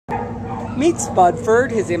Meet Spudford.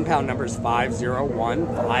 His impound number is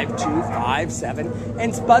 5015257.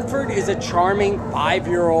 And Spudford is a charming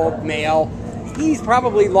 5-year-old male. He's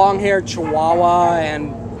probably long-haired Chihuahua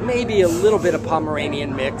and maybe a little bit of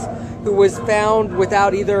Pomeranian mix, who was found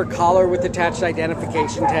without either a collar with attached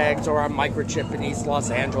identification tags or a microchip in East Los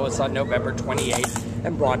Angeles on November 28th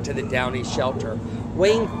and brought to the Downey Shelter.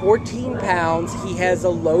 Weighing 14 pounds, he has a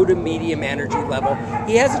low to medium energy level.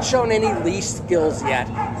 He hasn't shown any leash skills yet.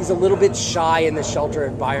 He's a little bit shy in the shelter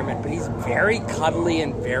environment, but he's very cuddly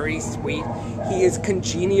and very sweet. He is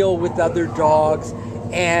congenial with other dogs,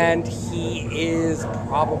 and he is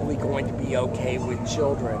probably going to be okay with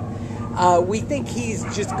children. We think he's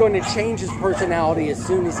just going to change his personality as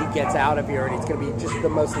soon as he gets out of here, and he's going to be just the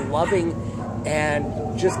most loving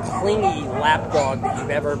and just clingy lapdog that you've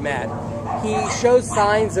ever met. He shows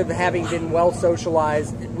signs of having been well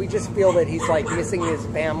socialized. We just feel that he's like missing his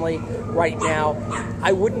family right now.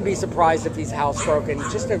 I wouldn't be surprised if he's housebroken.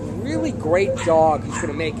 Just a really great dog who's going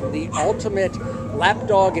to make the ultimate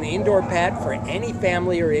lapdog and indoor pet for any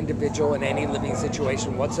family or individual in any living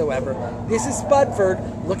situation whatsoever. This is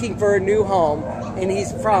Spudford looking for a new home, and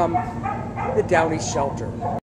he's from the Downey Shelter.